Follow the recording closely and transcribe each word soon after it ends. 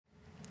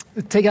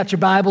Take out your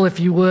Bible,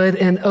 if you would,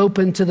 and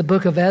open to the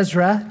book of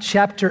Ezra,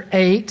 chapter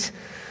 8.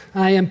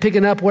 I am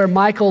picking up where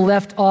Michael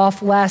left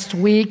off last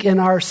week in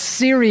our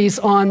series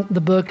on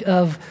the book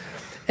of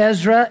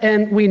Ezra.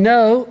 And we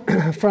know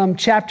from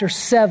chapter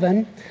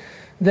 7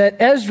 that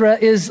Ezra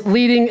is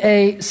leading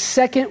a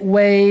second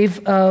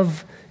wave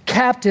of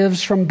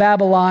captives from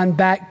Babylon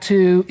back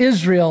to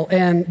Israel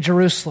and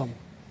Jerusalem.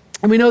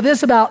 And we know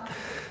this about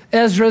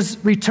Ezra's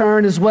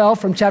return as well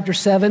from chapter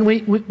 7.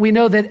 We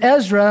know that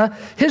Ezra,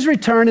 his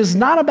return is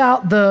not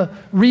about the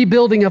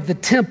rebuilding of the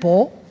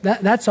temple.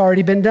 That's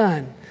already been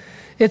done.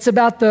 It's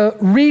about the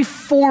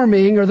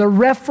reforming or the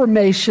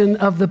reformation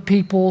of the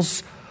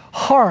people's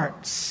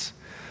hearts.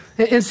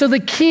 And so the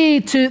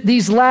key to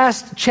these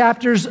last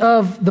chapters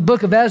of the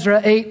book of Ezra,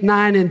 8,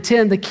 9, and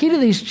 10, the key to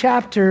these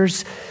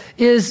chapters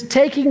is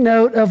taking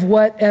note of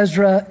what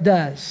Ezra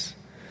does.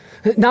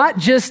 Not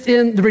just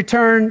in the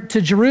return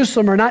to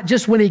Jerusalem, or not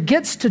just when he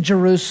gets to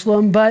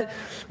Jerusalem, but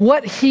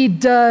what he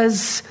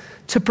does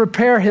to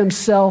prepare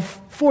himself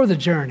for the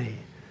journey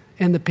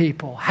and the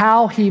people,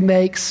 how he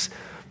makes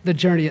the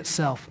journey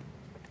itself.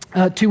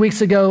 2 weeks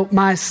ago,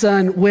 my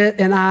son Whit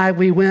and I,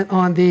 we went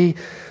on the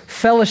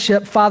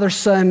Fellowship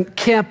Father-Son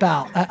Camp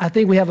Out. I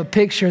think we have a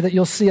picture that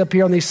you'll see up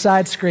here on these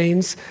side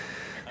screens.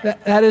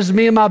 That is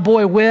me and my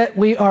boy Whit.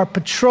 We are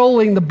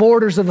patrolling the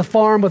borders of the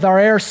farm with our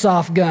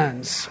airsoft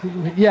guns.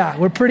 Yeah,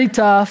 we're pretty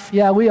tough.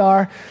 Yeah, we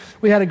are.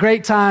 We had a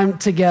great time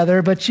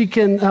together, but you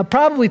can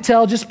probably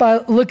tell just by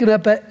looking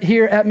up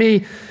here at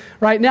me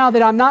right now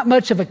that I'm not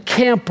much of a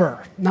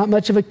camper. Not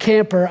much of a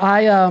camper.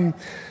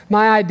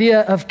 My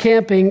idea of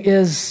camping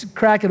is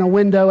cracking a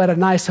window at a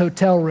nice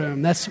hotel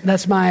room.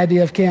 That's my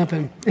idea of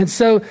camping. And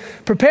so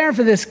preparing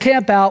for this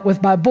camp out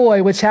with my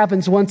boy, which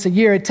happens once a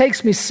year, it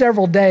takes me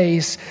several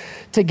days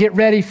to get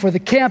ready for the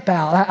camp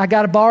out. I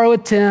got to borrow a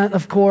tent,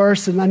 of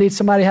course, and I need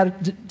somebody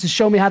to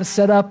show me how to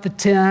set up the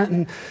tent,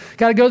 and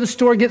got to go to the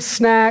store and get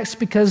snacks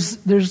because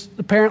there's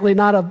apparently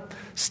not a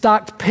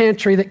stocked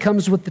pantry that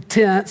comes with the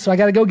tent. So I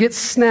got to go get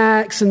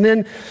snacks, and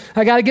then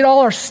I got to get all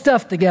our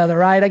stuff together,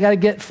 right? I got to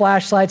get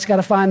flashlights, got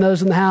to find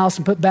those in the house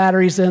and put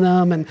batteries in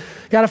them, and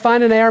got to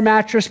find an air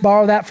mattress,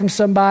 borrow that from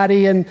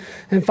somebody, and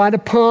find a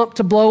pump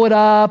to blow it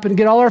up, and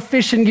get all our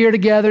fishing gear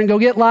together and go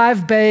get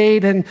live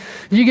bait, and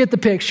you get the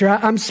picture.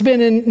 I'm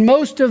spending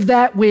most of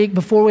that week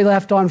before we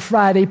left on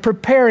Friday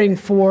preparing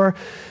for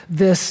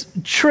this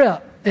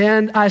trip.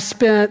 And I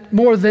spent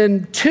more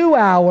than 2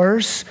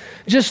 hours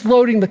just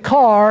loading the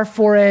car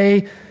for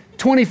a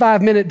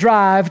 25-minute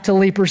drive to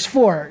Leapers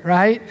Fort,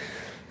 right?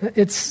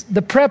 It's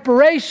the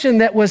preparation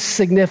that was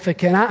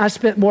significant. I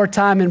spent more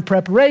time in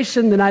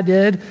preparation than I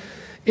did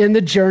in the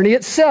journey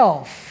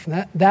itself.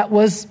 That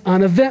was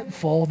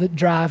uneventful, the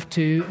drive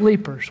to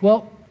Leapers.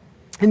 Well,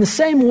 in the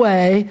same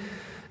way,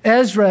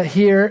 Ezra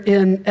here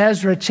in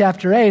Ezra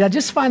chapter 8, I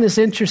just find this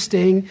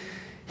interesting.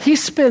 He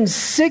spends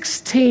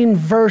 16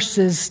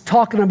 verses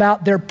talking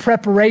about their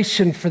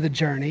preparation for the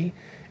journey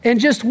and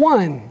just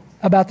one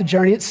about the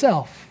journey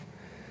itself.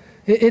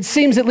 It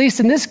seems, at least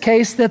in this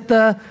case, that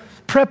the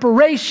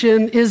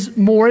preparation is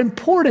more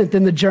important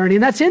than the journey.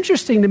 And that's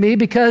interesting to me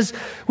because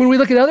when we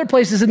look at other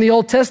places in the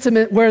Old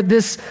Testament where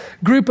this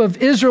group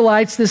of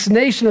Israelites, this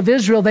nation of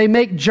Israel, they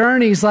make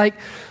journeys like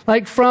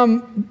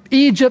from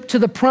Egypt to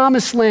the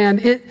Promised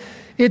Land,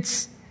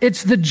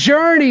 it's the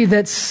journey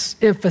that's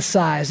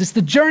emphasized. It's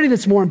the journey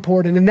that's more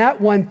important. In that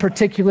one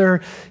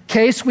particular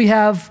case, we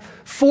have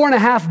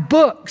 4.5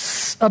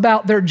 books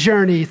about their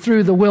journey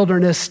through the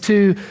wilderness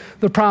to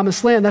the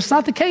Promised Land. That's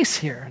not the case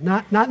here,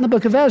 not in the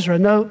book of Ezra.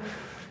 No,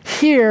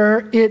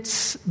 here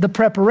it's the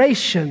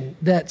preparation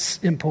that's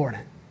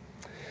important.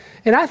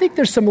 And I think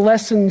there's some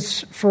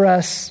lessons for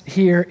us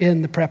here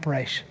in the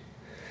preparation.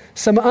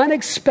 Some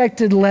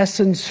unexpected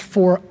lessons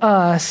for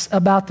us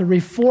about the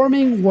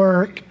reforming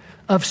work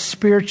of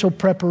spiritual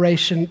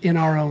preparation in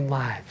our own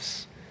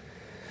lives.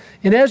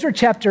 In Ezra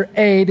chapter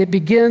 8, it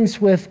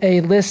begins with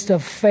a list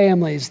of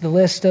families, the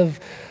list of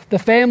the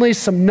families,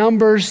 some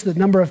numbers, the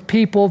number of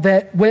people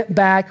that went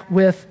back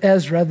with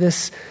Ezra,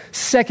 this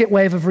second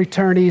wave of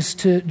returnees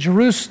to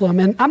Jerusalem.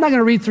 And I'm not going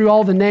to read through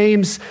all the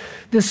names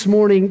this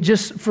morning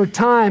just for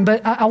time,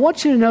 but I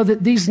want you to know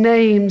that these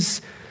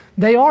names,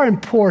 they are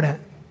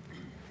important.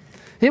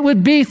 It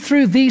would be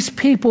through these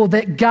people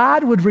that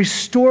God would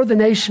restore the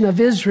nation of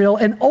Israel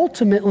and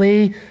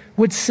ultimately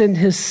would send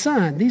his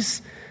son.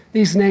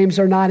 These names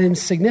are not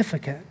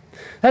insignificant.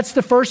 That's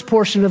the first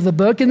portion of the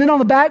book. And then on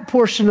the back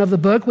portion of the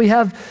book, we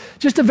have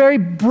just a very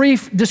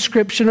brief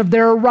description of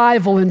their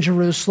arrival in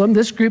Jerusalem.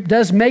 This group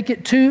does make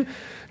it to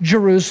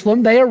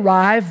Jerusalem. They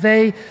arrive.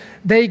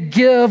 They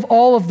give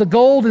all of the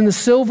gold and the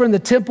silver and the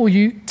temple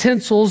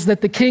utensils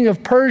that the king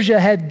of Persia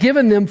had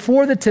given them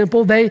for the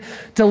temple. They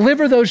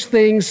deliver those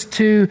things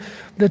to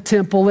the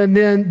temple. And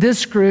then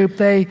this group,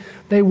 they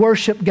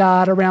worship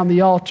God around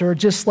the altar,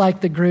 just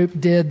like the group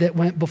did that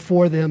went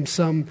before them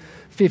some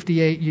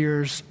 58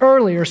 years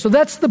earlier. So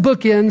that's the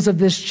bookends of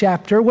this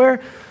chapter.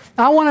 Where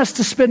I want us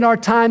to spend our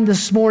time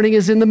this morning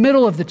is in the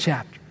middle of the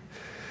chapter.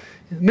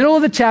 The middle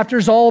of the chapter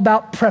is all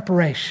about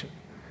preparation.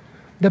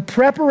 the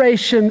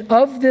preparation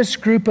of this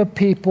group of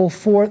people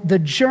for the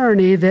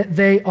journey that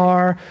they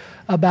are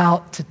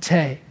about to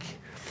take.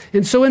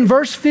 And so in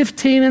verse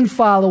 15 and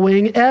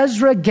following,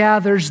 Ezra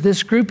gathers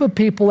this group of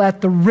people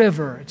at the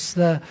river. It's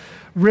the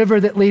river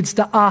that leads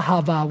to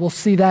Ahava. We'll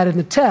see that in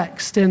the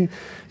text. And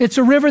it's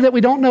a river that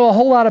we don't know a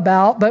whole lot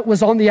about, but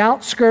was on the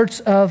outskirts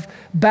of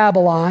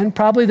Babylon,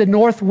 probably the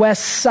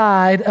northwest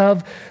side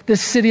of the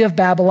city of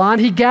Babylon.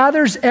 He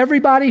gathers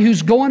everybody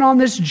who's going on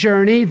this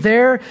journey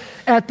there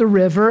at the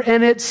river,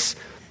 and it's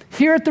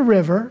here at the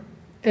river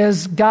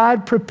as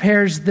God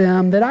prepares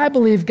them that I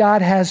believe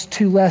God has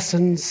two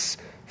lessons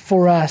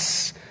for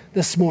us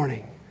this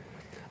morning.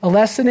 A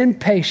lesson in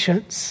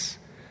patience,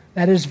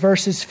 that is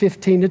verses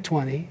 15 to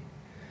 20,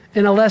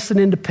 and a lesson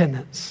in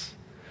dependence.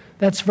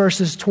 That's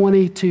verses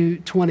 20 to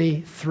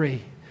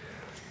 23.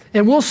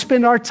 And we'll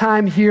spend our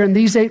time here in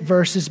these 8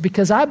 verses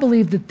because I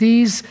believe that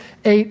these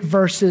 8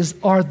 verses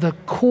are the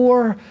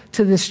core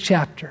to this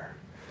chapter.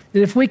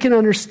 And if we can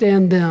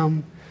understand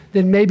them,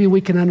 then maybe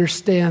we can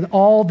understand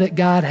all that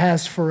God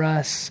has for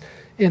us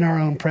in our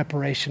own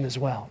preparation as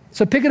well.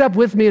 So pick it up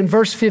with me in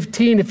verse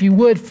 15, if you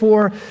would,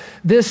 for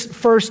this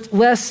first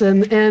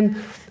lesson.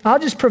 And I'll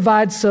just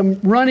provide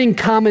some running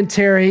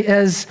commentary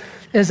as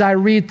I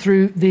read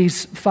through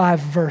these 5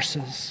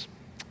 verses.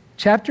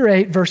 Chapter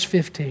 8, verse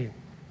 15.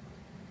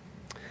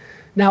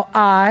 Now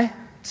I,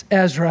 it's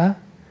Ezra,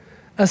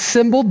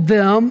 assembled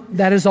them,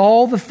 that is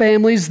all the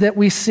families that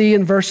we see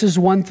in verses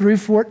 1 through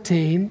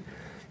 14,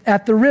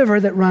 at the river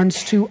that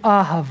runs to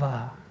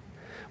Ahava,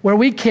 where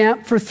we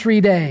camped for 3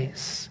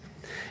 days.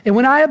 And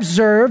when I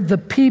observed the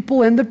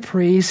people and the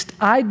priest,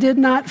 I did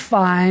not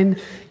find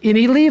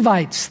any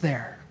Levites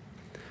there.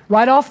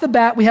 Right off the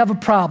bat, we have a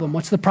problem.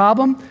 What's the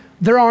problem?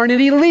 There aren't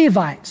any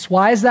Levites.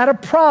 Why is that a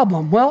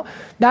problem? Well,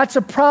 that's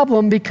a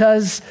problem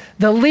because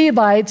the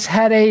Levites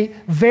had a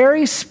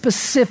very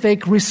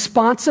specific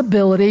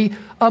responsibility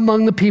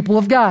among the people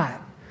of God.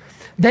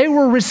 They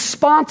were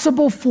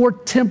responsible for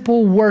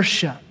temple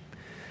worship.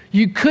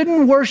 You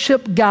couldn't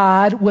worship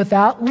God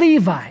without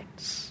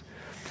Levites.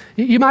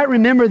 You might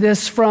remember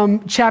this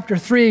from chapter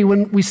 3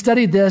 when we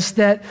studied this,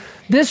 that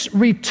this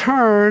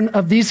return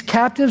of these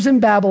captives in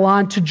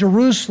Babylon to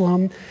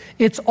Jerusalem,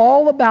 it's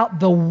all about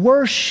the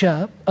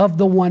worship of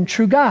the one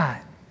true God.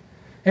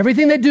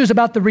 Everything they do is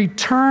about the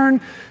return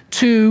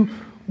to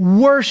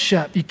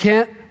worship. You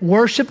can't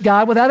worship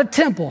God without a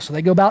temple, so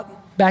they go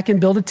back and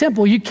build a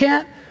temple. You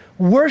can't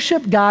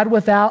worship God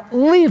without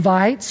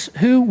Levites,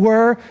 who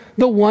were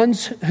the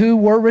ones who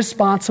were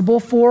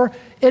responsible for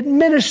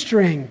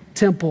administering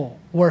temple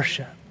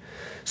worship.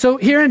 So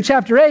here in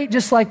chapter 8,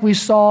 just like we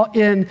saw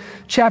in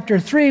chapter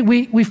 3,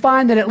 we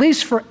find that at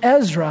least for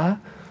Ezra,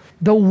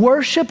 the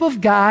worship of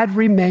God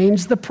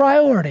remains the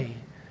priority.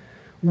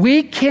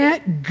 We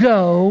can't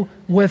go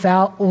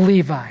without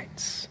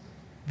Levites.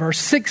 Verse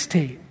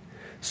 16,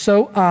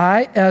 so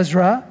I,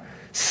 Ezra,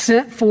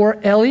 sent for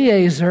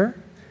Eleazar,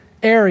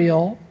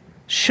 Ariel,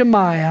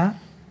 Shemaiah,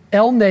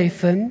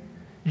 Elnathan,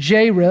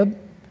 Jarib,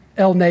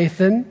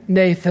 Elnathan,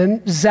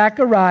 Nathan,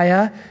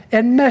 Zechariah,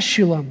 and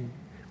Meshullam,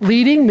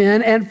 leading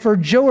men, and for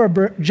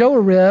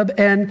Joarib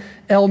and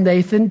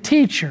Elnathan,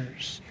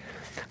 teachers.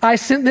 I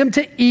sent them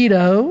to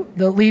Iddo,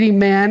 the leading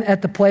man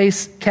at the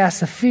place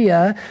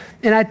Casaphia,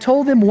 and I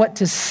told them what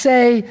to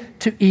say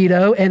to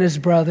Iddo and his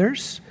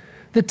brothers,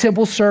 the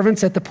temple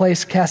servants at the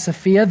place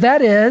Casaphia,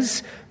 that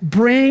is,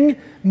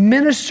 bring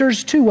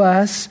ministers to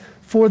us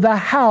for the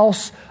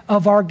house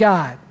of our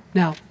God.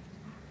 Now,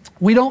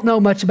 we don't know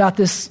much about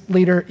this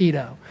leader,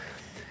 Iddo.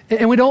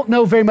 And we don't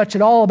know very much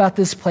at all about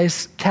this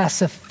place,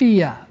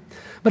 Casaphia.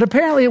 But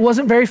apparently it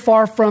wasn't very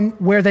far from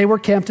where they were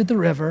camped at the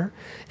river.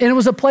 And it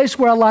was a place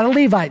where a lot of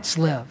Levites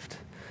lived.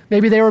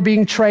 Maybe they were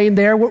being trained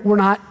there, we're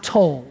not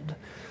told.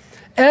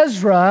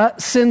 Ezra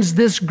sends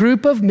this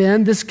group of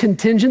men, this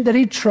contingent that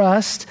he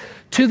trusts,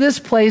 to this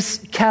place,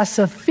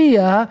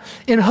 Casaphia,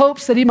 in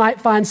hopes that he might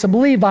find some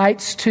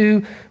Levites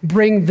to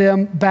bring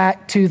them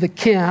back to the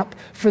camp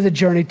for the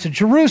journey to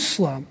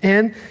Jerusalem.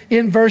 And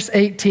in verse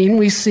 18,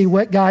 we see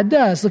what God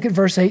does. Look at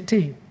verse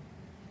 18.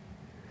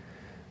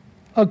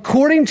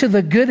 According to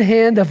the good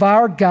hand of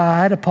our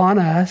God upon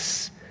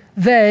us,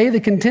 they, the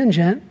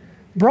contingent,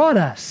 brought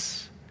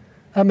us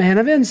a man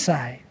of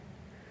insight,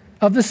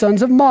 of the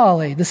sons of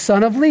Mali, the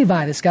son of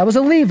Levi. This guy was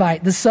a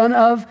Levite, the son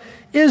of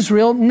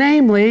Israel,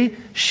 namely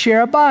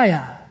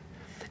Sherebiah,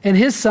 and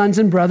his sons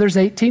and brothers,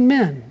 18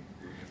 men.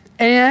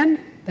 And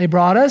they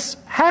brought us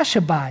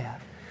Hashabiah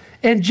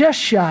and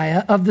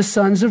Jeshiah of the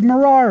sons of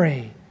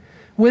Merari,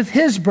 with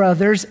his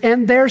brothers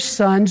and their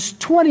sons,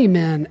 20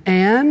 men,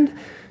 and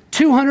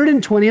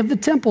 220 of the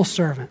temple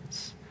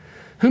servants,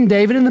 whom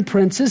David and the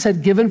princes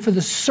had given for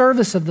the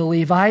service of the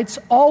Levites,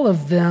 all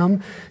of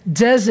them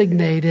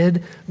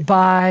designated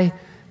by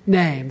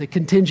name. The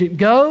contingent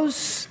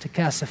goes to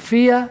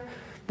Casaphia.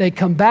 They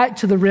come back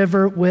to the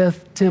river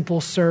with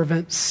temple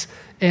servants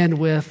and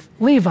with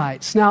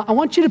Levites. Now, I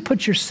want you to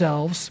put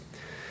yourselves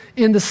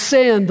in the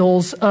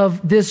sandals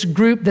of this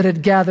group that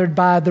had gathered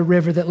by the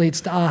river that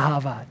leads to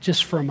Ahava,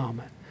 just for a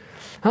moment.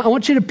 I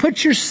want you to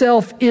put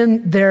yourself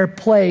in their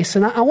place.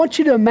 And I want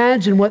you to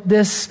imagine what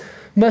this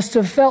must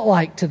have felt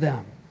like to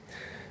them.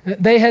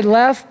 They had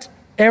left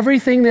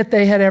everything that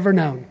they had ever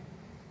known.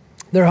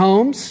 Their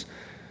homes,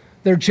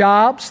 their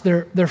jobs,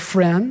 their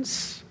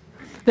friends.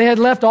 They had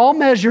left all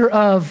measure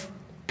of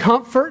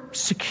comfort,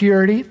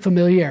 security,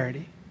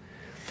 familiarity.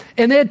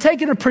 And they had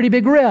taken a pretty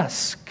big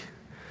risk.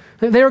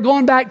 They were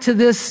going back to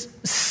this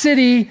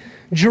city,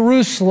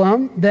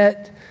 Jerusalem,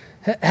 that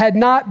had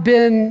not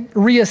been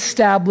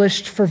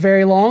reestablished for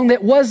very long,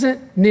 that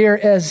wasn't near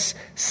as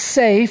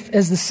safe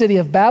as the city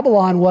of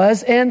Babylon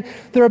was, and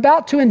they're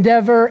about to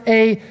endeavor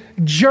a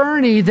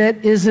journey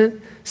that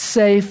isn't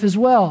safe as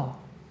well.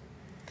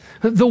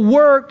 They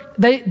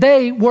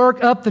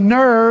work up the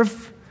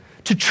nerve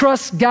to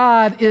trust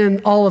God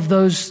in all of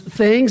those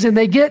things, and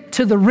they get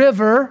to the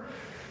river.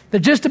 They're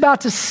just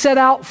about to set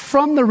out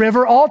from the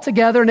river all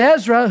together, and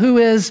Ezra, who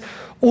is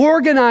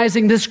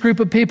organizing this group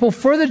of people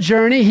for the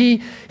journey,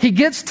 he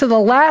gets to the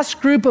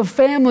last group of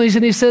families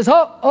and he says,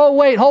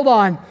 wait, hold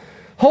on.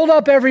 Hold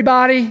up,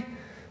 everybody.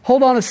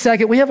 Hold on a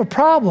second. We have a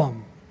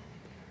problem.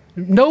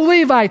 No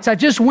Levites. I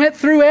just went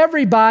through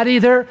everybody.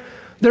 There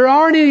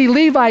aren't any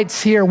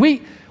Levites here.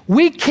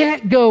 We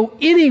can't go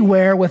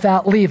anywhere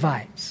without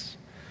Levites.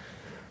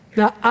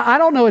 Now, I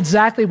don't know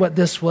exactly what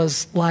this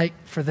was like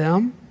for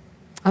them.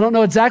 I don't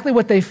know exactly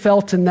what they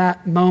felt in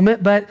that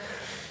moment, but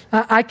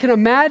I can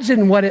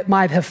imagine what it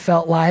might have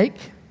felt like.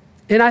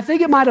 And I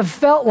think it might have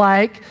felt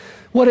like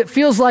what it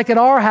feels like at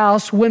our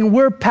house when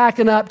we're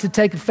packing up to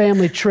take a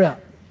family trip.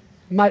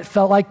 It might have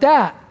felt like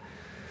that.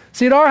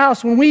 See, at our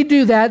house, when we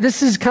do that,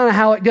 this is kind of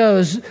how it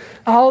goes.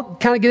 I'll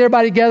kind of get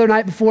everybody together the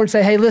night before and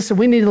say, hey, listen,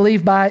 we need to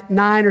leave by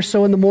 9 or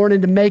so in the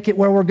morning to make it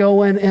where we're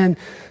going. And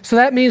so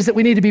that means that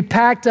we need to be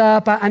packed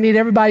up. I need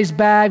everybody's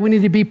bag. We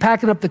need to be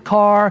packing up the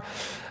car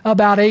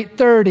about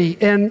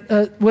 8:30.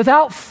 And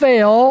without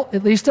fail,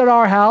 at least at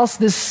our house,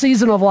 this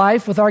season of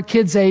life with our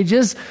kids'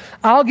 ages,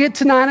 I'll get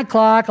to 9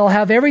 o'clock. I'll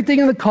have everything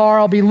in the car.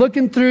 I'll be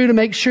looking through to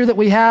make sure that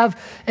we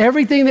have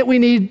everything that we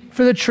need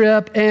for the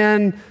trip.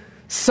 And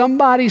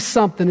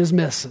something is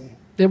missing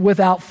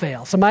without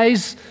fail.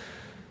 Somebody's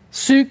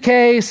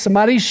suitcase,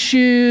 somebody's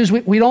shoes.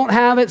 We don't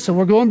have it, so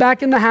we're going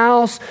back in the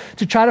house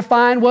to try to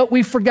find what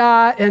we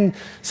forgot, and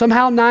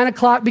somehow 9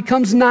 o'clock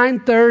becomes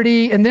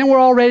 9:30, and then we're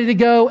all ready to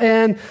go,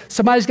 and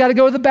somebody's got to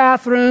go to the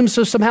bathroom,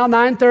 so somehow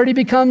 9:30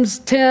 becomes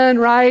 10,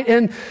 right?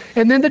 And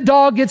then the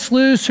dog gets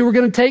loose, who we're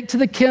going to take to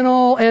the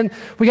kennel, and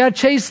we got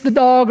to chase the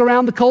dog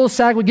around the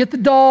cul-de-sac. We get the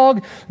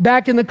dog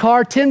back in the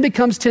car, 10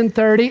 becomes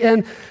 10:30,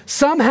 and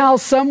somehow,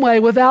 some way,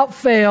 without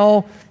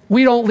fail,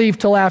 we don't leave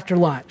till after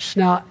lunch.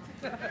 Now,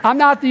 I'm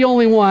not the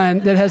only one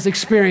that has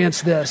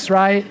experienced this,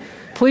 right?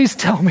 Please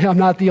tell me I'm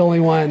not the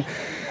only one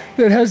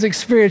that has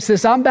experienced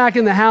this. I'm back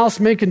in the house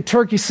making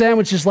turkey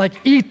sandwiches like,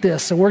 eat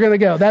this, and we're going to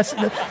go.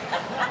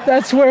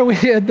 That's where we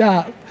end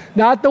up.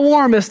 Not the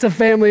warmest of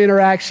family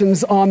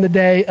interactions on the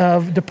day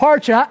of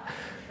departure.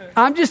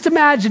 I'm just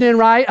imagining,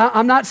 right?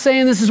 I'm not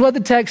saying this is what the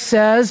text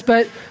says,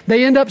 but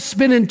they end up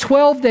spending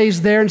 12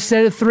 days there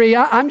instead of 3.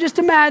 I'm just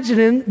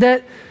imagining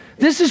that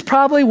this is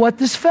probably what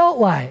this felt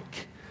like.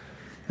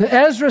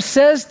 Ezra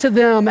says to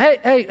them,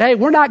 hey,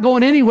 we're not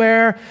going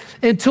anywhere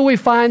until we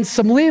find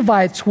some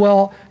Levites.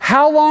 Well,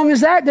 how long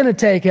is that going to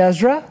take,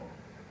 Ezra?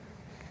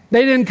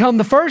 They didn't come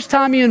the first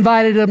time you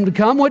invited them to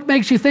come. What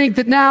makes you think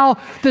that now,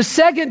 the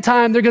second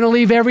time, they're going to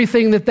leave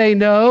everything that they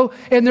know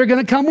and they're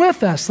going to come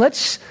with us?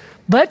 Let's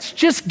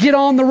just get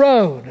on the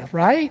road,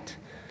 right?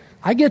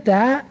 I get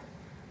that.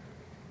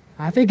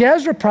 I think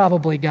Ezra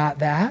probably got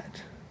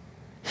that.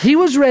 He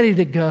was ready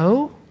to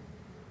go,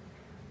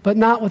 but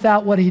not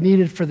without what he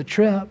needed for the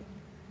trip.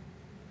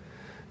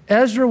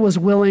 Ezra was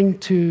willing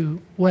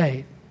to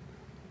wait.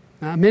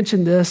 Now, I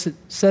mentioned this. It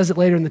says it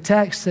later in the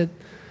text that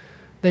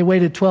they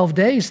waited 12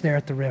 days there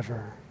at the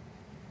river.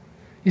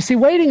 You see,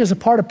 waiting is a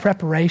part of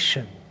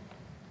preparation.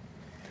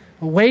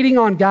 Waiting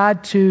on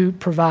God to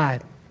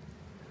provide.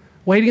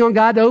 Waiting on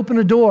God to open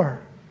a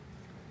door.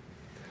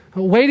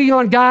 Waiting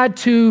on God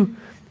to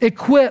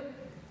equip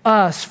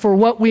us for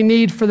what we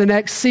need for the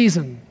next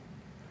season.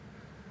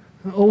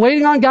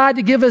 Waiting on God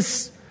to give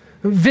us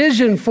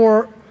vision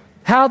for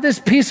how this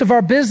piece of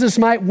our business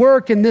might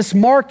work in this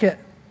market.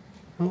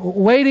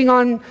 Waiting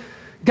on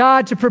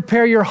God to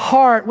prepare your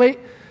heart.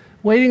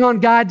 Waiting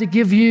on God to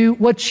give you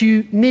what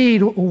you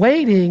need.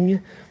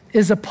 Waiting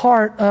is a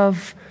part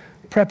of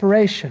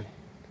preparation.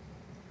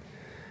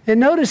 And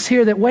notice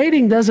here that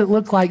waiting doesn't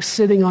look like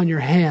sitting on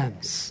your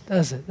hands,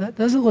 does it? That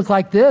doesn't look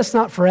like this,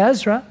 not for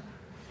Ezra.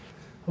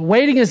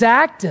 Waiting is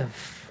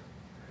active.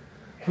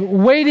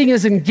 Waiting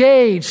is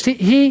engaged.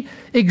 He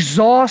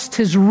exhausts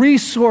his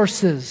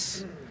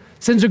resources,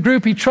 sends a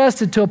group he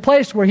trusted to a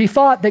place where he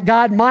thought that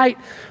God might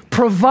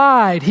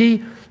provide.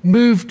 He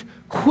moved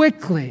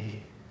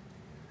quickly.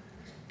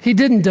 He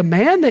didn't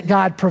demand that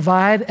God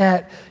provide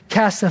at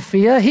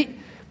Casaphia.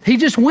 He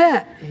just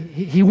went.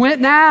 He went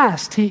and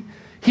asked. He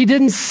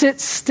didn't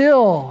sit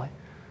still.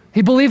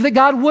 He believed that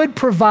God would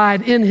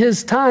provide in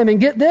his time. And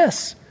get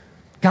this,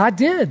 God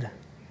did.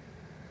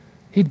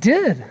 He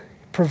did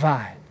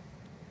provide.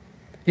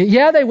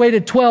 Yeah, they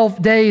waited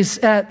 12 days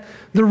at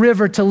the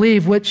river to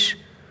leave, which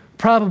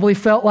probably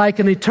felt like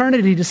an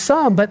eternity to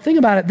some. But think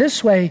about it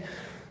this way.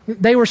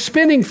 They were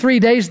spending 3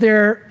 days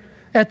there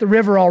at the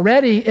river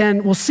already,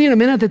 and we'll see in a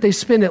minute that they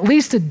spend at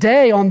least a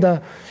day on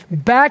the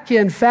back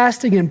end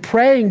fasting and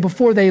praying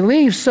before they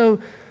leave. So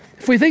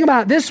if we think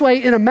about it this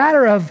way, in a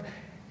matter of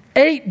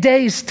 8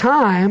 days'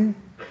 time,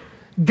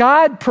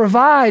 God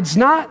provides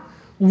not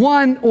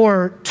 1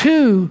 or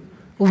 2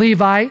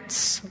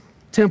 Levites,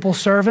 temple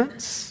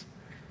servants.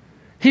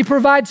 He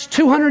provides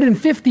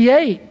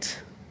 258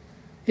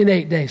 in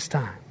 8 days'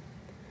 time.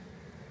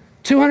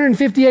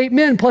 258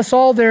 men plus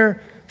all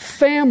their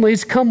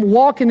families come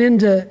walking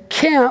into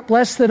camp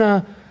less than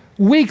a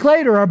week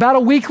later, or about a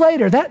week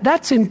later.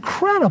 That's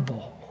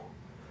incredible.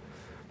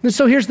 And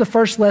so here's the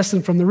first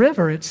lesson from the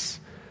river. It's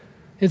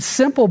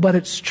simple, but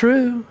it's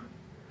true.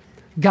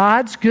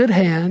 God's good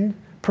hand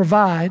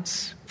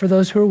provides for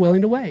those who are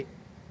willing to wait.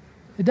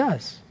 It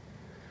does.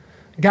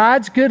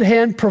 God's good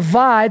hand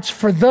provides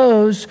for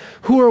those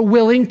who are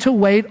willing to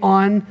wait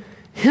on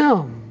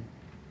Him.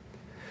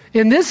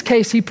 In this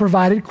case, He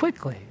provided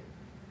quickly.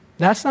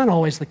 That's not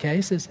always the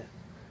case, is it?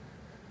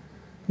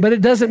 But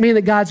it doesn't mean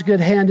that God's good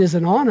hand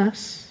isn't on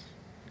us.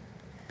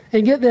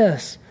 And get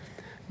this,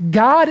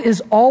 God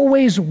is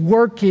always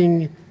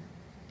working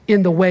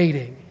in the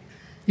waiting.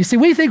 You see,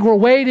 we think we're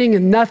waiting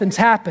and nothing's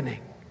happening.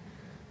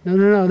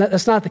 No,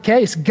 that's not the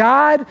case.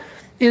 God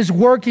is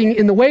working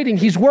in the waiting.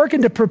 He's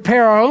working to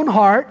prepare our own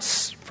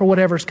hearts for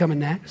whatever's coming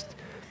next.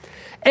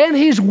 And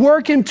He's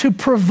working to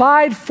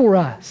provide for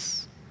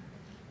us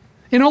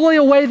in only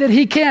a way that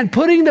He can,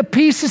 putting the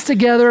pieces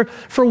together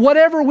for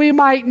whatever we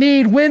might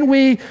need when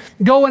we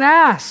go and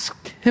ask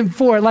Him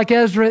for it, like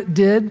Ezra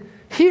did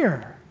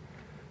here.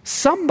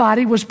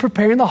 Somebody was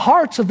preparing the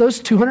hearts of those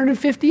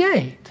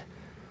 258.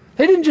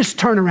 They didn't just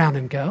turn around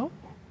and go.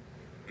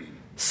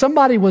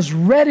 Somebody was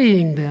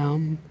readying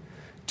them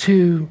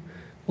to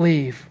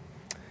leave.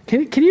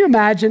 Can you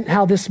imagine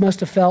how this must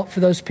have felt for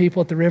those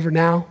people at the river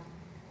now?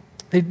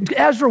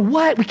 Ezra,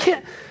 what? We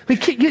can't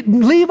get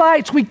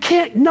Levites. We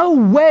can't, no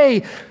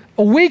way.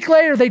 A week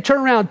later, they turn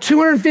around,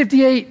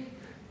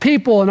 258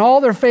 people and all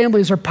their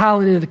families are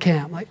piling into the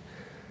camp. Like,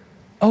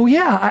 oh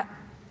yeah,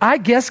 I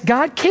guess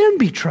God can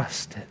be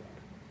trusted.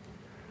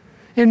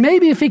 And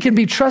maybe if He can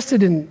be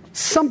trusted in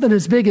something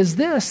as big as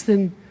this,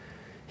 then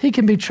He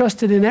can be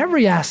trusted in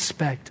every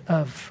aspect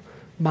of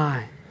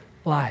my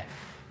life.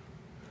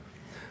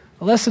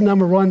 Lesson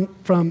number 1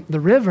 from the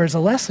river is a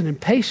lesson in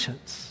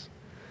patience.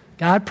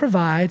 God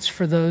provides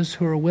for those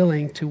who are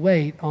willing to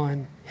wait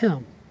on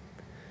Him.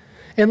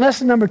 And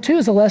lesson number 2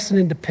 is a lesson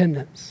in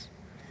dependence.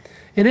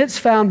 And it's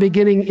found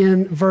beginning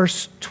in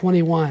verse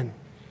 21.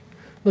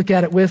 Look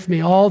at it with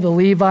me. All the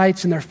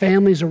Levites and their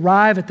families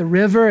arrive at the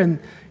river, and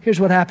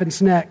here's what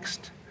happens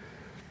next.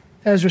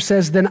 Ezra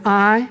says, "Then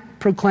I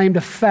proclaimed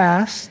a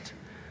fast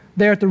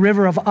there at the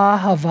river of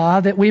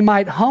Ahava, that we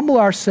might humble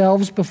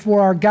ourselves before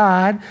our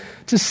God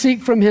to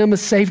seek from Him a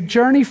safe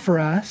journey for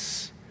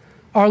us,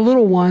 our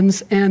little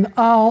ones, and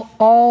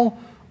all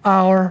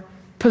our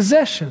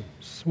possessions."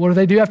 What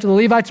do? After the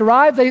Levites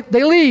arrive?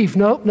 They leave.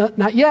 No,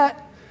 not yet.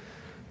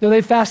 No,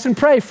 they fast and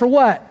pray. For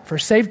what? For a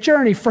safe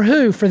journey. For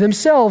who? For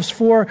themselves,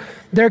 for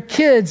their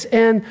kids,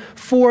 and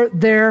for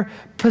their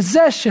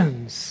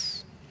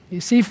possessions.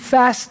 You see,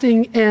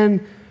 fasting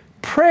and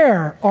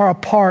prayer are a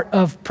part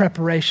of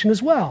preparation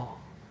as well.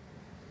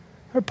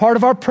 They're part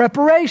of our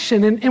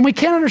preparation. And we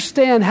can't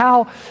understand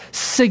how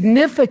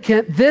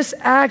significant this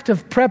act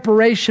of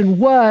preparation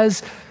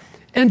was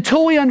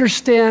until we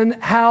understand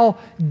how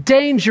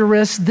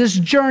dangerous this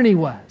journey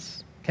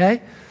was.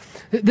 Okay?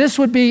 This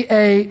would be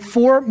a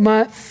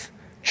 4-month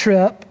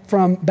trip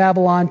from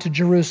Babylon to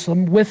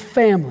Jerusalem with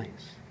families,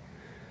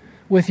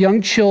 with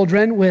young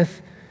children,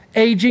 with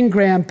aging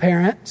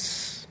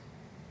grandparents,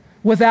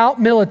 without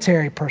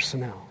military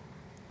personnel.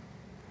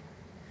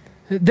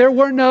 There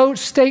were no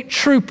state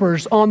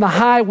troopers on the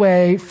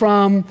highway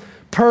from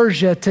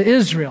Persia to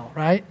Israel,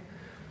 right?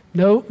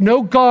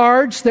 No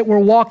guards that were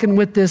walking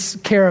with this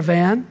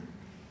caravan.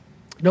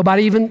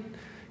 Nobody even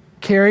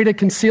carried a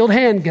concealed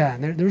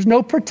handgun. There was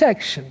no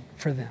protection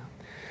for them.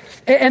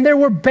 And there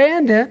were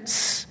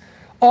bandits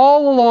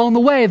all along the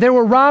way. There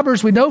were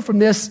robbers. We know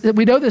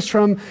this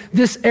from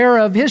this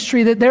era of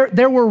history, that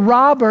there were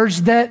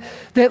robbers that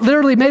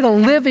literally made a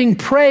living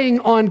preying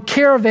on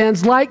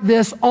caravans like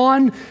this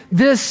on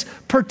this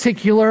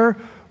particular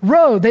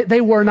road.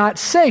 They were not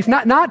safe.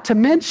 Not to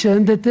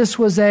mention that this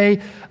was a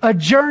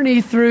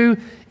journey through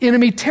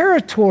enemy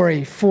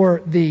territory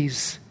for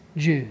these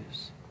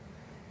Jews.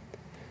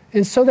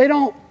 And so they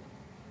don't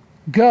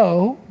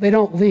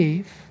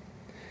leave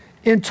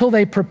until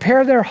they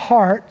prepare their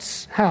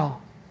hearts. How?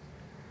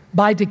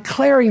 By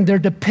declaring their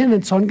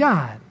dependence on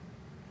God,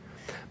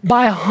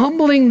 by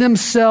humbling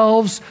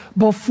themselves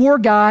before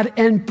God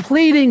and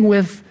pleading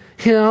with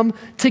Him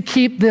to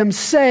keep them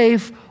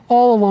safe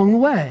all along the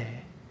way.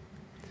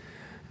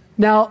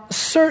 Now,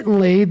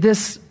 certainly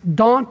this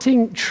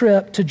daunting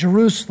trip to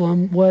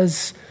Jerusalem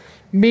was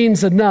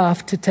means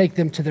enough to take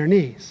them to their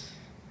knees.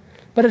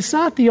 But it's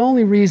not the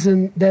only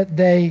reason that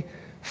they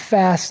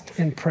fast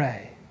and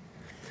pray.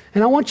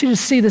 And I want you to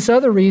see this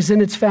other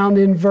reason. It's found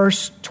in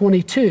verse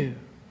 22.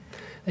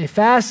 They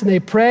fast and they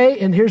pray,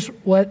 and here's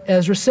what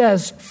Ezra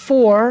says.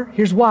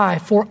 Here's why.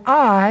 For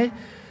I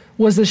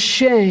was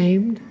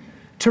ashamed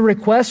to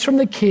request from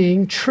the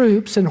king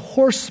troops and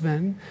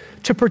horsemen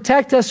to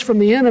protect us from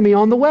the enemy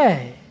on the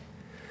way.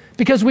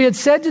 Because we had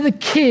said to the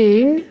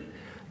king,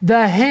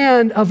 the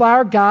hand of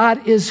our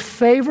God is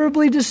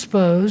favorably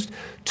disposed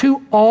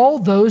to all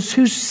those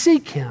who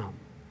seek him.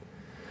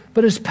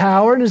 But his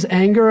power and his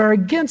anger are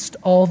against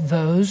all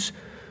those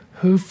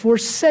who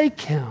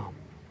forsake him.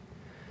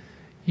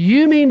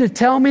 You mean to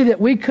tell me that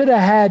we could have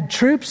had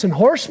troops and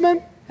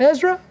horsemen,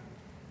 Ezra?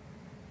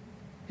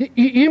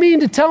 You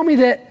mean to tell me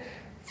that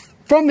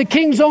from the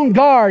king's own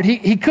guard,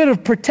 he could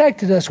have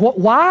protected us?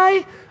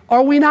 Why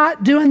are we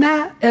not doing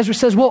that? Ezra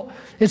says, well,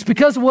 it's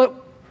because of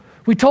what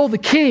we told the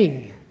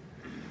king.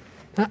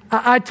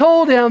 I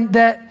told him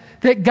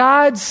that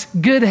God's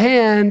good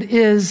hand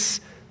is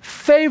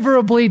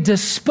favorably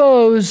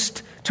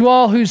disposed to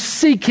all who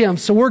seek him.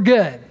 So we're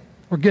good.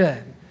 We're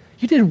good.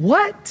 You did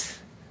what?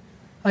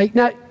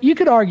 Now, you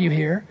could argue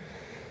here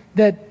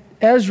that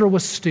Ezra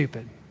was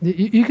stupid.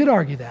 You could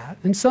argue that,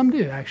 and some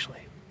do, actually.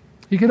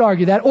 You could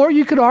argue that. Or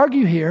you could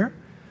argue here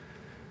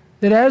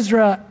that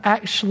Ezra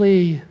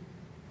actually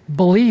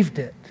believed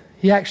it.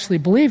 He actually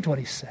believed what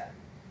he said.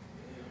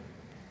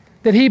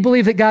 That he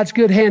believed that God's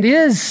good hand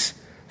is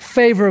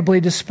favorably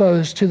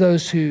disposed to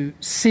those who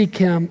seek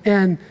him,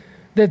 and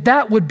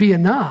that would be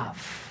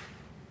enough.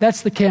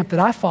 That's the camp that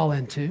I fall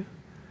into.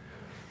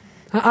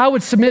 I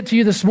would submit to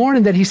you this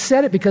morning that he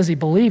said it because he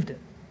believed it.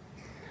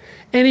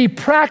 And he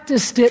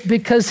practiced it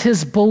because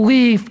his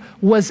belief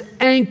was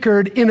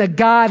anchored in a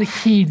God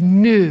he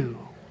knew.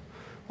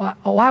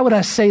 Why would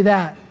I say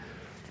that?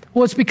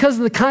 Well, it's because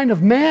of the kind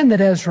of man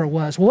that Ezra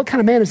was. Well, what kind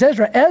of man is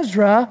Ezra?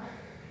 Ezra,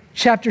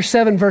 chapter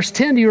 7, verse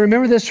 10, do you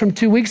remember this from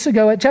 2 weeks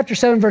ago? Chapter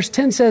 7, verse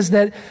 10 says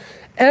that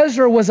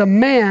Ezra was a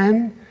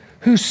man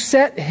who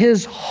set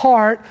his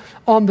heart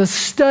on the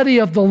study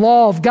of the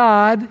law of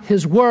God,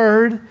 his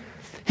word.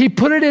 He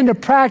put it into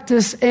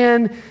practice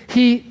and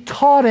he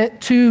taught it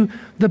to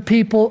the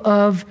people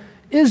of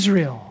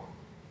Israel.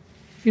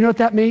 You know what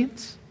that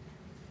means?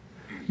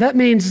 That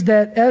means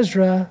that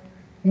Ezra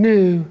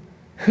knew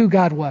who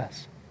God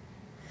was.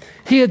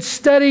 He had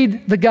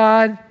studied the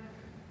God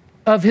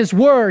of his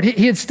word.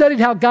 He had studied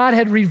how God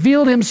had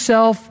revealed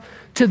himself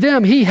to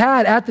them. He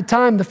had, at the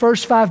time, the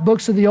first 5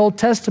 books of the Old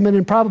Testament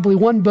and probably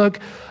 1 book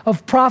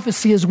of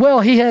prophecy as well.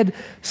 He had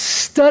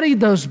studied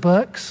those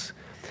books.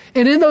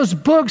 And in those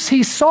books,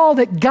 he saw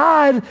that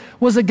God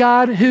was a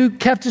God who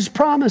kept his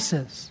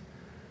promises,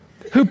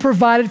 who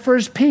provided for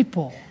his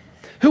people,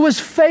 who was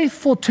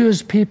faithful to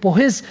his people,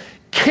 his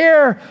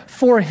care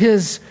for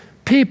his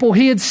people.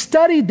 He had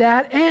studied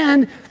that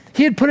and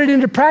he had put it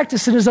into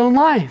practice in his own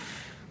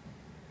life.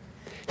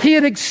 He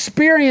had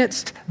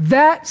experienced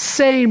that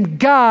same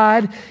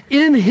God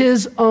in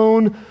his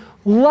own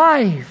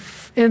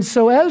life. And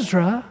so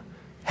Ezra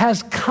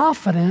has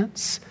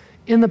confidence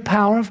in the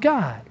power of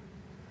God.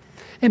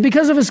 And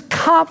because of his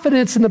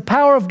confidence in the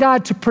power of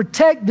God to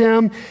protect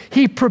them,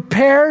 he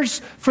prepares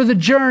for the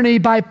journey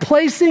by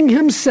placing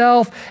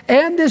himself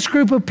and this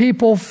group of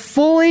people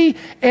fully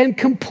and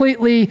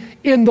completely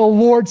in the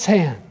Lord's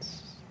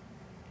hands.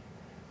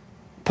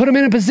 Put them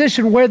in a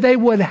position where they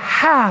would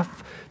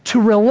have to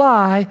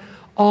rely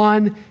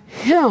on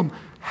him.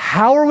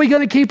 How are we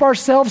going to keep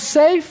ourselves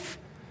safe?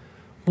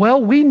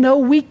 Well, we know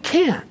we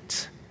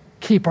can't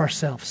keep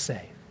ourselves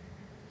safe.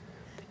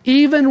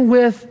 Even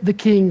with the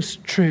king's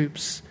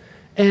troops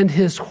and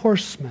his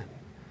horsemen.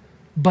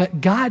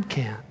 But God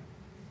can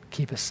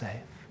keep us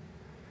safe.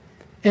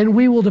 And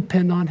we will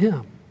depend on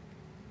him.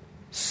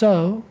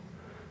 So,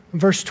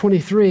 verse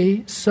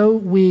 23, so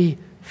we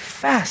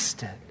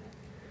fasted,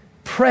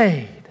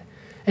 prayed,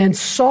 and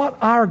sought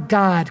our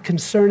God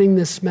concerning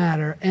this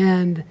matter,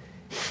 and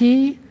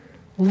he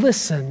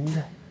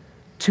listened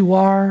to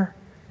our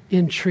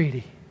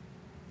entreaty.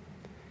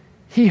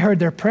 He heard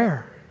their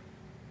prayer.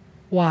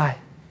 Why?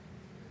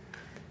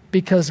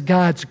 Because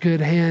God's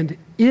good hand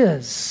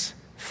is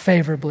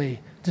favorably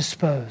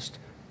disposed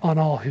on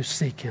all who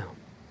seek him.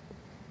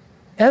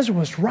 Ezra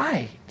was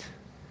right.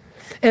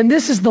 And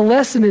this is the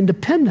lesson in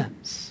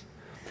dependence.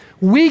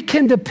 We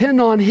can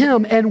depend on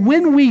him, and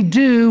when we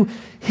do,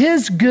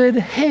 his good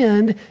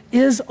hand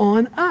is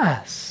on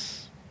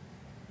us.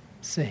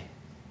 See.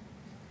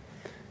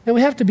 Now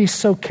we have to be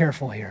so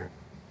careful here.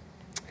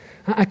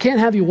 I can't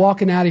have you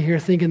walking out of here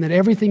thinking that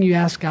everything you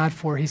ask God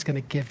for, he's going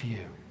to give you.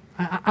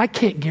 I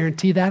can't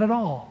guarantee that at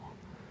all.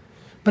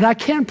 But I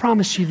can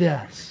promise you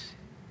this.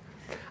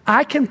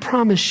 I can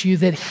promise you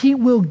that he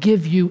will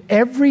give you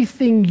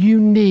everything you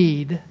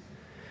need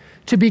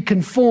to be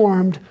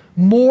conformed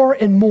more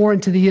and more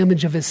into the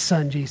image of his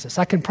son, Jesus.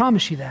 I can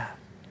promise you that.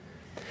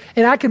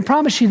 And I can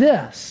promise you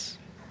this.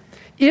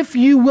 If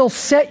you will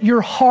set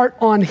your heart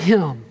on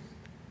him,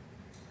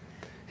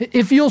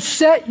 if you'll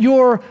set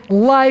your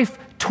life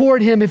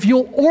toward Him, if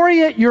you'll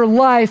orient your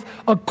life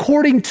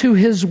according to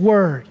His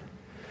Word,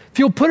 if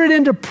you'll put it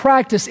into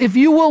practice, if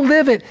you will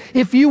live it,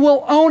 if you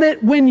will own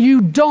it when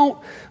you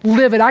don't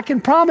live it, I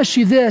can promise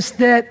you this,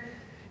 that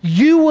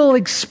you will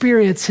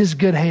experience His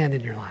good hand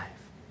in your life.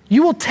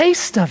 You will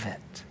taste of it.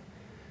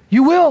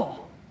 You will.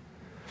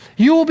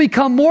 You will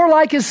become more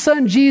like His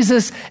Son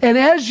Jesus, and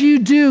as you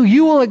do,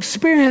 you will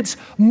experience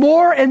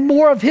more and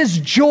more of His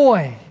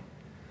joy,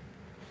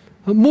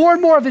 more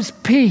and more of His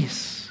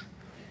peace,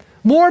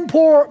 more and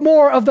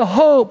more of the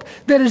hope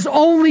that is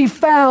only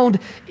found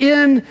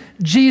in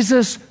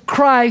Jesus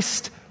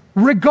Christ,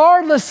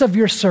 regardless of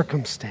your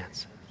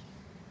circumstances,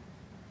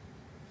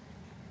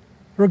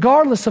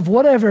 regardless of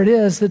whatever it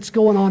is that's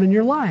going on in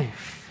your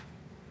life.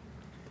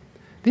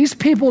 These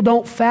people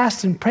don't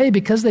fast and pray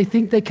because they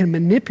think they can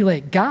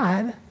manipulate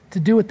God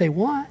to do what they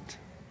want.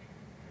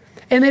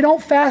 And they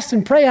don't fast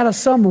and pray out of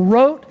some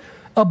rote,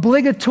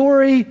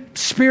 obligatory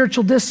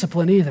spiritual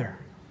discipline either.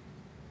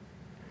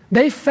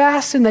 They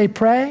fast and they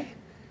pray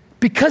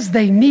because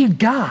they need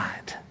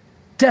God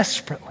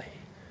desperately.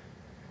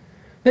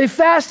 They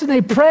fast and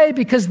they pray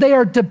because they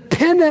are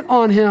dependent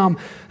on Him.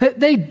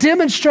 They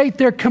demonstrate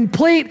their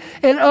complete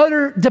and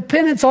utter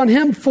dependence on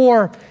Him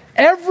for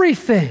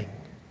everything.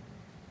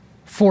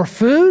 For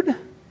food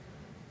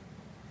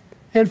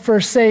and for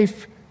a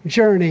safe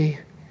journey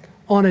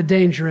on a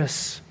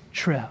dangerous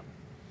trip.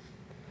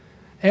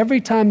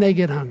 Every time they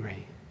get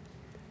hungry,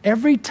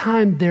 every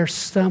time their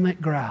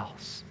stomach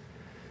growls,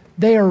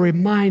 they are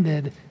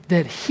reminded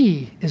that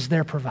He is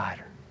their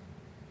provider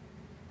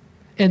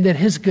and that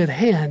His good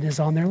hand is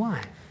on their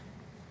life.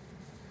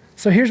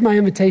 So here's my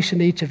invitation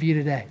to each of you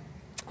today.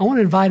 I want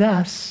to invite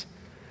us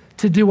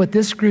to do what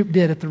this group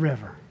did at the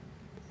river.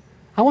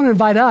 I want to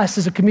invite us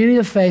as a community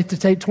of faith to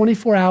take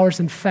 24 hours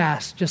and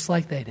fast just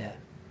like they did.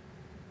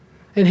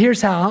 And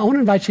here's how. I want to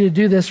invite you to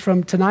do this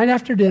from tonight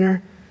after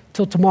dinner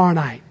till tomorrow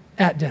night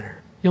at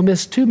dinner. You'll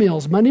miss 2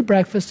 meals, Monday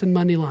breakfast and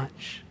Monday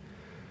lunch.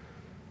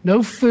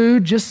 No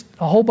food, just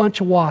a whole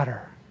bunch of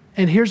water.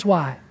 And here's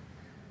why.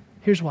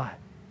 Here's why.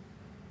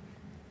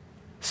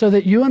 So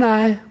that you and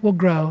I will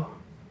grow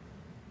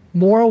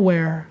more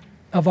aware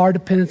of our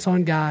dependence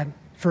on God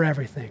for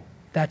everything.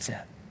 That's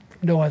it.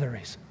 No other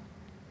reason.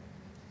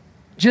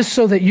 Just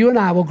so that you and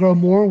I will grow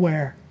more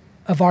aware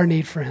of our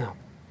need for Him.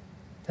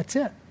 That's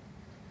it.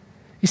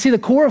 You see, the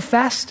core of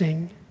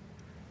fasting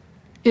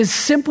is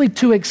simply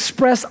to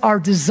express our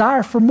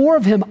desire for more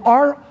of Him,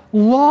 our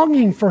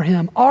longing for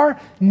Him, our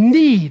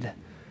need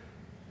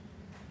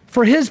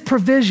for His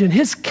provision,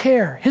 His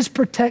care, His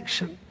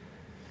protection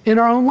in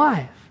our own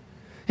life.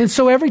 And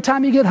so every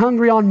time you get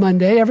hungry on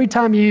Monday, every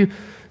time you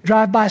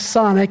drive by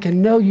Sonic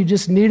and know you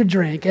just need a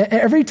drink,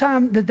 every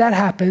time that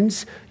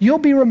happens, you'll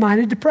be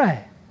reminded to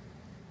pray.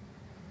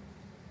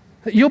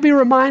 You'll be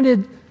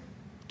reminded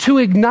to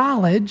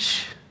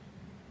acknowledge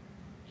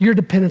your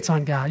dependence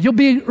on God. You'll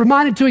be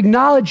reminded to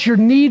acknowledge your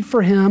need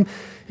for Him,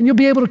 and you'll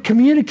be able to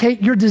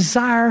communicate your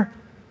desire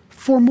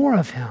for more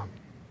of Him.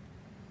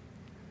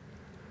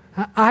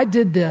 I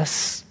did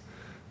this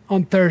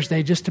on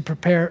Thursday just to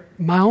prepare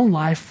my own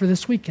life for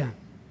this weekend,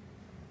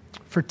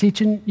 for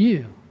teaching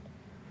you.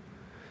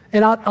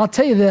 And I'll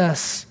tell you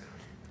this,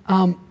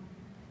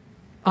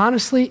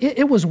 honestly,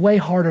 it was way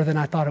harder than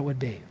I thought it would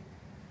be.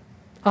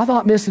 I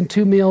thought missing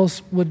 2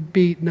 meals would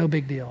be no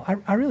big deal.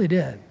 I really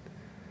did.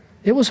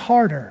 It was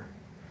harder.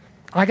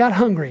 I got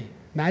hungry.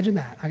 Imagine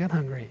that. I got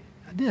hungry.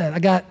 I did. I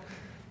got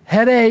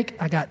headache.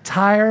 I got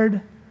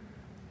tired.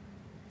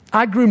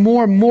 I grew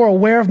more and more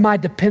aware of my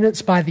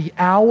dependence by the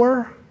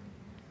hour.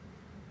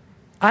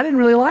 I didn't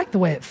really like the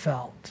way it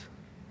felt.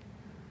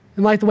 I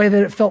didn't like the way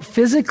that it felt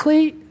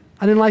physically.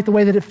 I didn't like the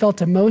way that it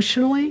felt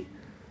emotionally.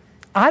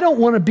 I don't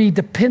want to be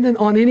dependent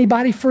on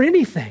anybody for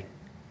anything.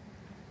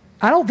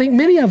 I don't think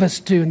many of us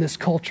do in this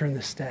culture in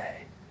this day.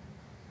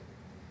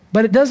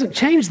 But it doesn't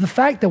change the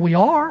fact that we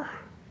are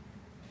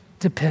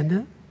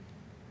dependent.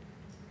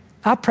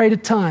 I prayed a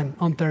ton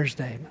on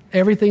Thursday,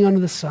 everything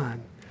under the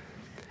sun.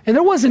 And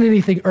there wasn't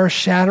anything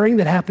earth-shattering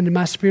that happened in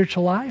my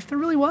spiritual life. There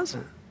really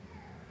wasn't.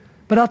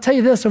 But I'll tell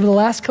you this, over the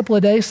last couple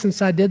of days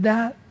since I did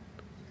that,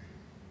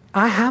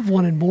 I have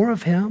wanted more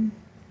of Him.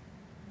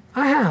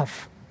 I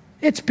have.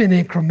 It's been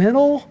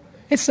incremental.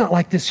 It's not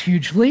like this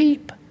huge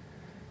leap.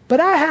 But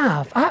I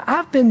have.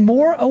 I've been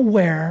more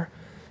aware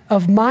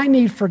of my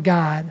need for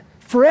God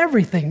for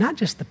everything, not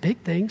just the big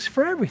things,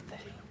 for everything.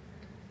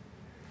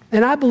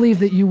 And I believe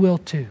that you will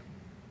too.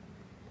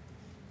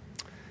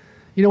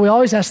 You know, we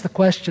always ask the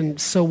question,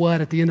 so what,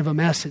 at the end of a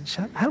message?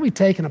 How do we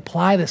take and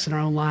apply this in our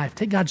own life?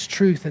 Take God's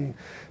truth and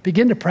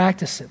begin to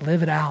practice it,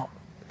 live it out.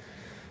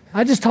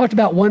 I just talked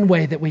about one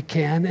way that we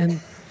can,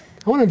 and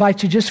I want to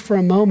invite you just for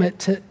a moment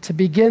to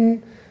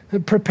begin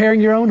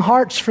preparing your own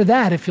hearts for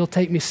that, if you'll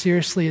take me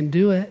seriously and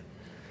do it.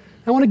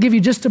 I want to give you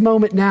just a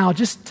moment now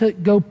just to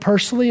go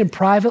personally and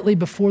privately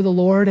before the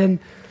Lord and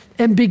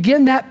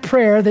begin that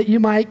prayer that you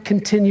might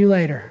continue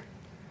later.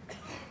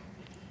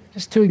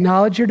 Just to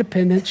acknowledge your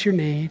dependence, your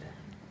need,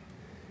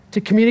 to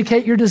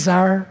communicate your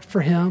desire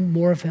for Him,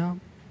 more of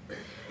Him.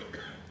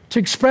 to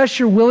express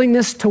your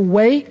willingness to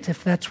wait,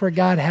 if that's where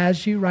God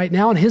has you right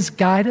now, on His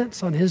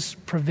guidance, on His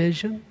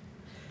provision,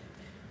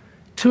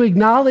 to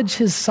acknowledge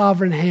His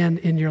sovereign hand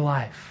in your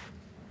life.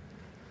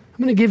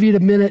 I'm going to give you a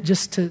minute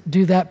just to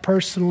do that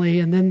personally,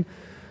 and then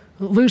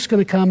Lou's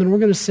going to come and we're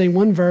going to sing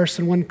one verse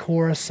and one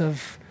chorus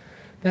of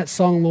that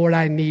song, Lord,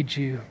 I Need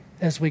You,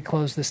 as we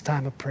close this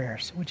time of prayer.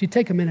 So would you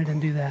take a minute and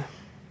do that?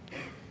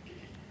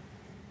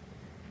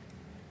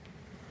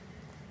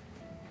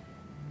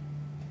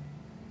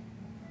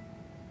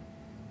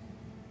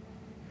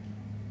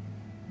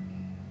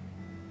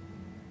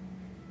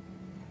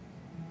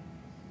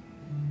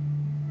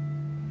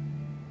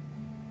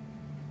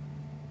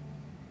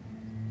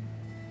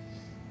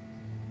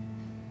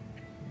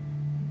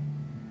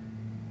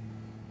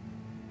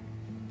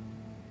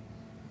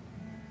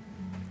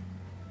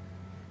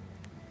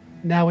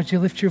 Now, would you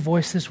lift your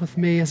voices with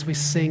me as we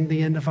sing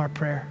the end of our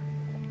prayer?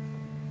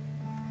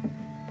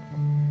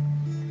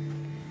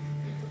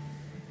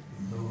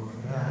 Lord,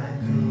 I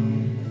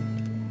need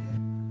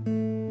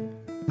you.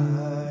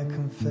 I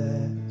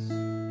confess,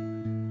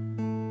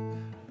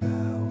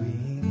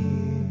 bowing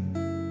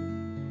here,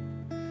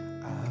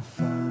 I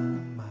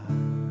find my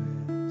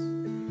rest.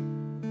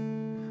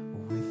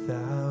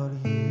 Without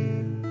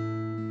you,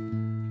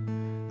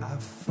 I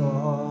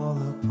fall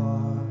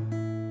apart.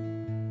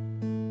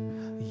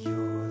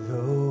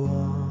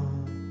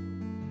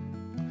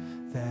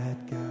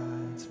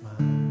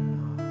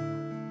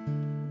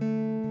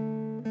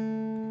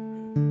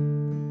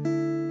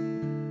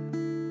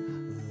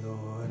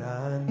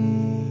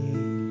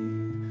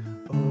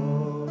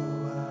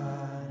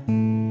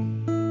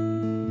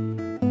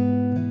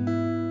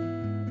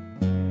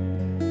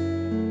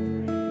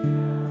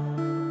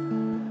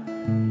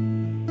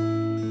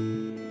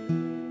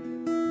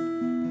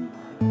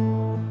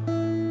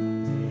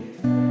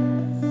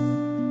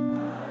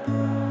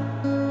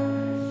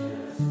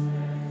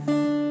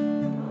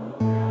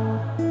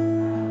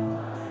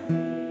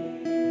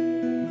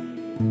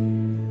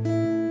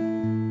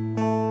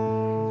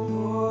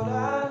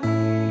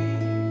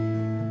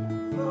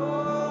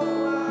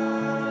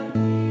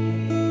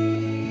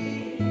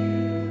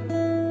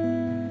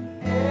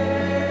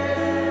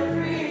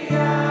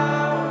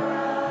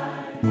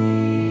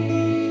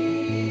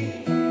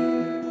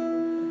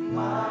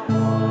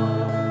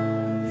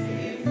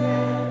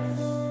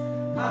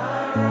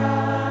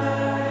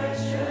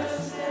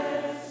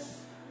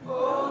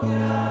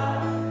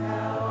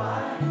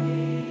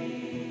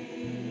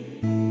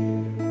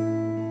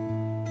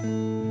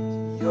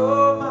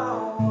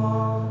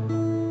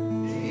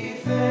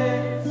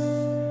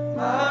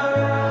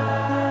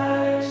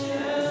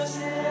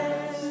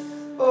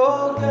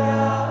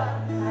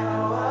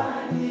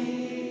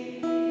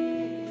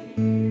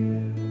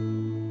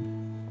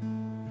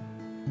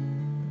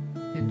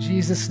 In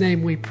Jesus'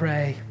 name we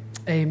pray,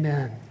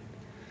 amen.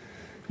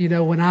 You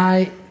know, when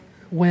I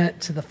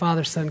went to the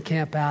Father-Son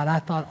camp out, I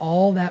thought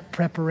all that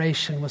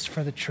preparation was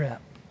for the trip.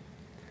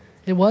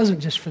 It wasn't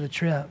just for the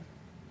trip.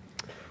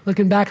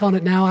 Looking back on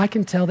it now, I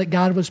can tell that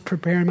God was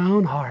preparing my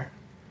own heart.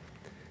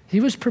 He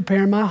was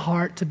preparing my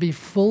heart to be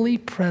fully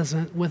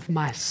present with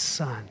my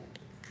son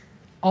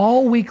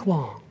all week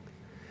long,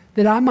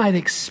 that I might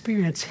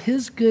experience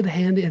His good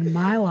hand in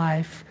my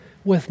life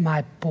with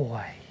my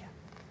boy.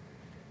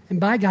 And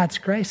by God's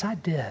grace, I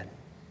did.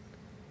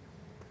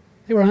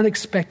 They were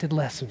unexpected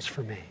lessons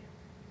for me,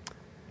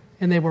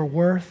 and they were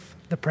worth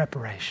the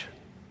preparation.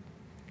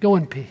 Go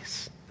in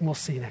peace, and we'll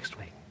see you next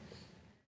week.